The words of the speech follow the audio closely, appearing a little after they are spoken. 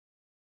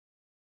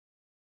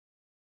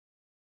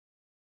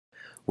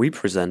We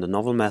present a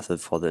novel method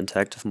for the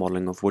interactive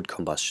modeling of wood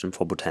combustion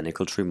for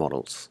botanical tree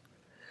models.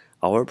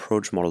 Our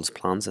approach models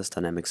plants as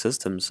dynamic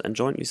systems and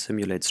jointly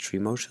simulates tree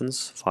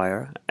motions,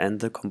 fire,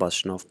 and the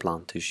combustion of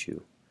plant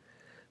tissue.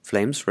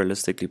 Flames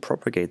realistically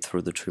propagate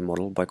through the tree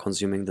model by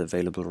consuming the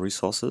available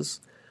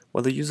resources,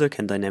 while the user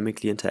can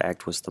dynamically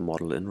interact with the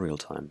model in real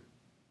time.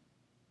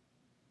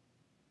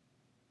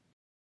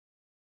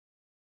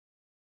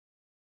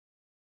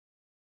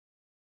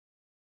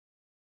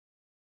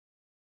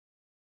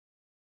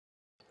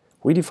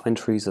 We define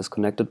trees as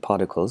connected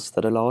particles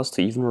that allow us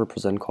to even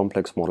represent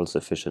complex models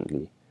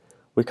efficiently.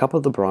 We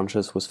couple the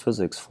branches with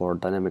physics for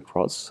dynamic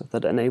rods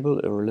that enable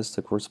a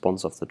realistic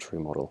response of the tree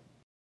model.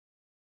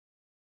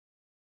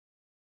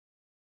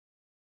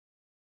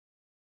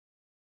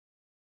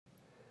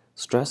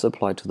 Stress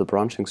applied to the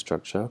branching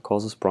structure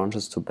causes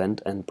branches to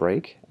bend and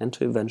break and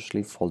to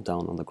eventually fall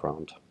down on the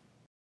ground.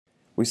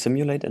 We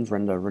simulate and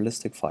render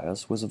realistic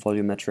fires with a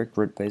volumetric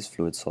grid-based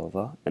fluid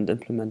solver and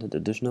implemented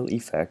additional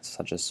effects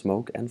such as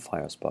smoke and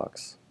fire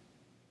sparks.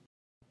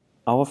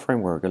 Our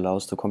framework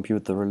allows to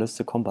compute the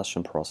realistic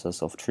combustion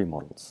process of tree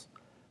models.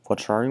 For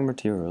charring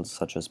materials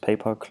such as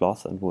paper,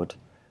 cloth, and wood,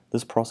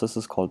 this process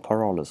is called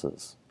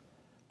pyrolysis.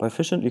 By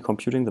efficiently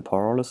computing the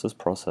pyrolysis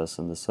process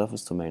in the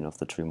surface domain of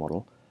the tree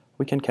model,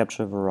 we can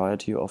capture a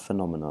variety of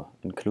phenomena,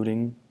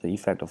 including the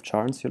effect of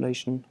char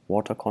insulation,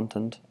 water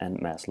content,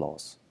 and mass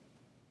loss.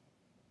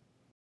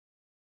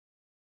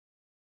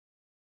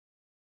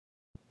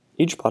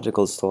 Each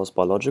particle stores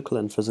biological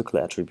and physical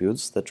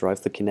attributes that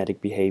drive the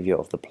kinetic behavior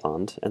of the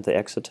plant and the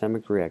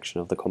exothermic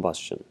reaction of the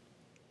combustion.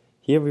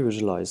 Here we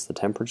visualize the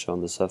temperature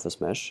on the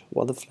surface mesh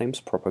while the flames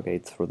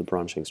propagate through the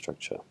branching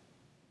structure.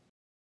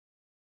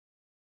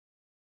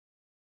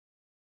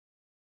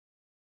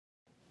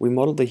 We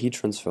model the heat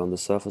transfer on the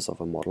surface of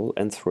a model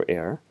and through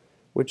air,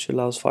 which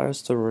allows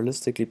fires to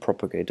realistically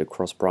propagate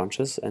across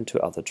branches and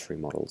to other tree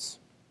models.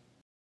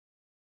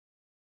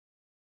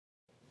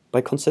 By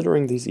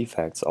considering these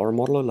effects, our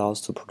model allows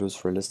to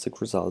produce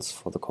realistic results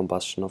for the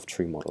combustion of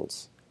tree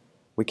models.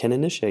 We can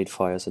initiate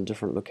fires in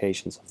different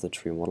locations of the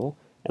tree model,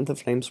 and the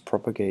flames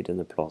propagate in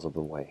a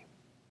plausible way.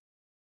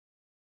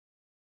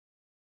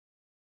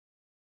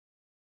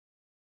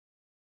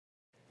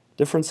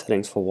 Different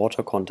settings for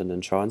water content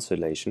and char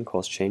insulation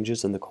cause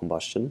changes in the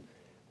combustion,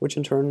 which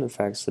in turn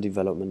affects the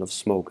development of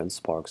smoke and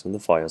sparks in the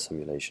fire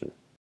simulation.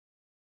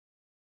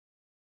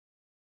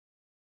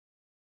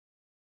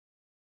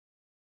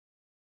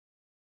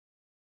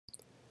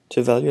 To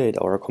evaluate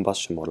our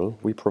combustion model,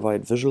 we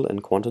provide visual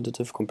and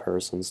quantitative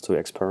comparisons to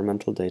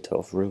experimental data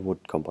of real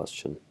wood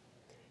combustion.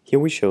 Here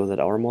we show that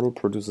our model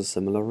produces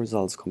similar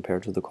results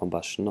compared to the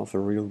combustion of a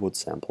real wood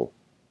sample.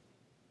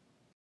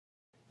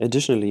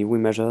 Additionally, we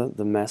measure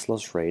the mass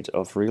loss rate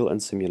of real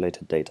and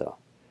simulated data.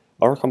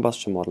 Our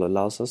combustion model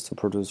allows us to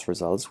produce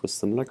results with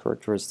similar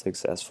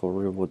characteristics as for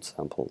real wood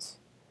samples.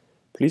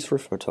 Please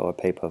refer to our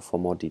paper for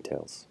more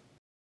details.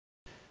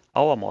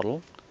 Our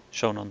model,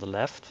 shown on the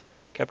left,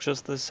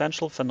 captures the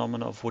essential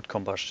phenomena of wood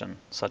combustion,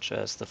 such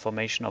as the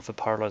formation of a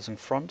pyrolyzing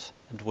front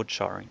and wood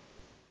charring.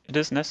 It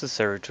is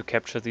necessary to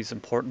capture these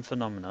important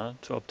phenomena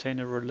to obtain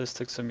a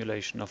realistic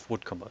simulation of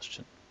wood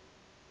combustion.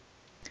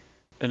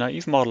 A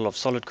naive model of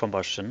solid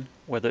combustion,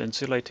 where the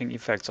insulating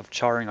effects of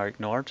charring are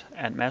ignored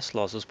and mass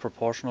loss is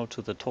proportional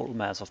to the total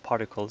mass of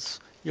particles,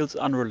 yields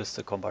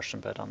unrealistic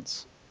combustion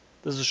patterns.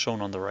 This is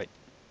shown on the right.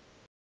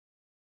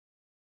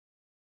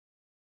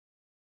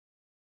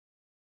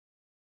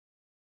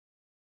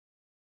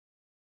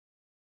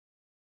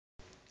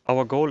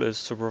 Our goal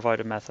is to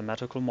provide a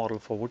mathematical model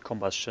for wood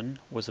combustion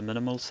with a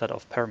minimal set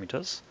of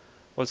parameters,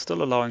 while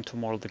still allowing to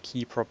model the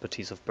key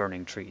properties of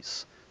burning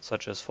trees,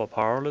 such as for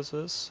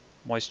pyrolysis,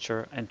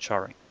 moisture, and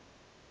charring.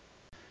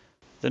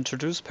 The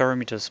introduced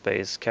parameter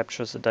space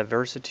captures a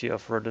diversity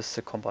of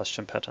realistic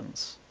combustion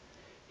patterns.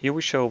 Here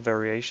we show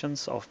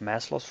variations of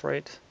mass loss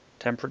rate,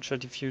 temperature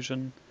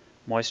diffusion,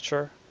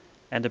 moisture,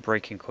 and a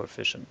breaking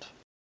coefficient.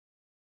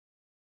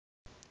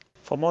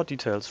 For more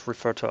details,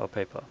 refer to our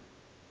paper.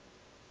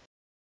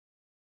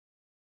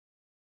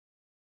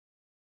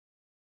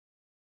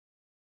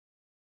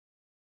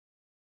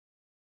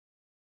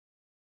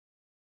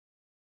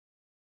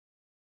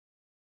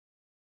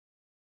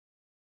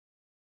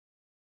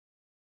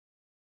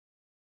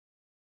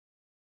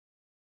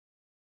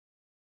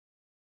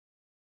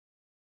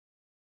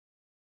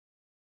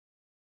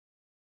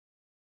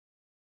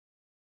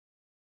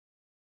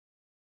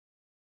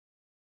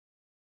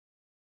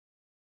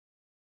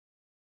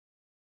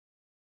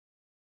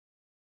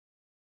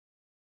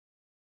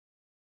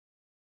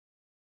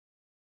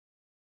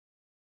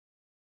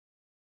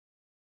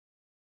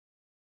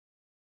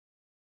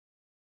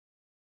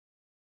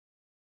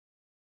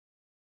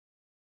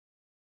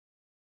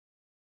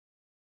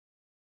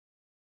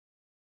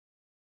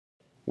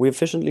 We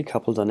efficiently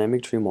couple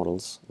dynamic tree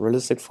models,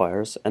 realistic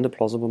fires, and a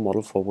plausible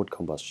model for wood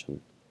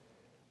combustion.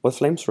 While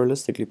flames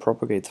realistically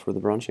propagate through the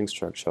branching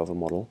structure of a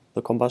model,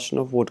 the combustion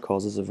of wood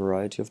causes a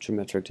variety of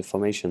geometric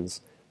deformations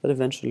that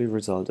eventually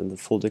result in the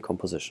full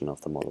decomposition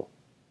of the model.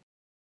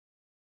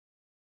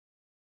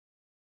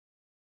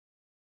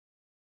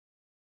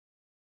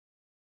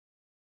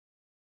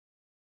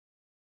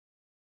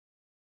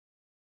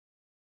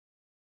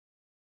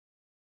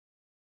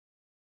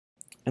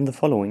 In the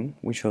following,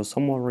 we show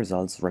some more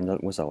results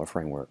rendered with our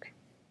framework.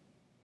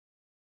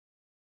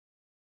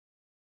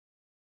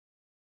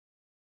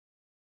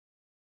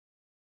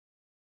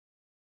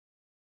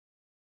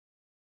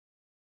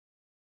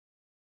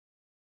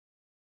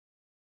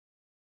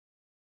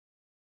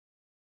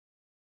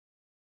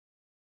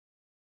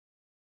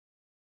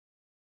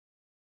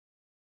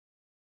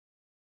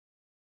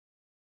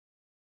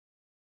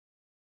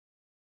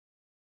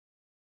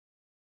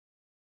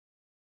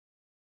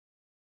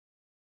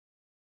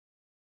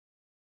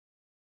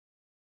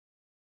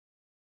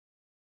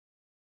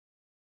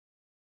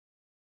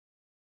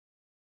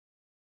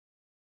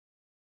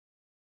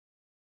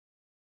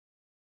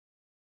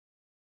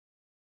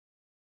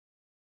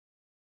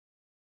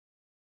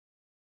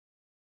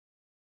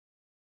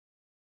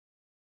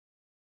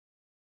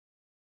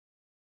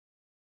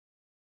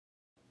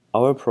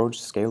 Our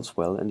approach scales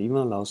well and even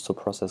allows to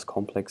process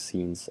complex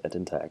scenes at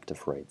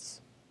interactive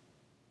rates.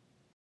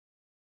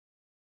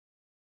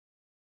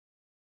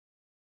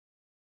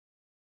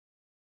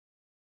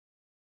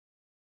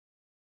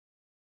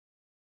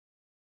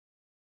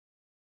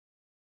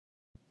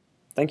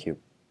 Thank you.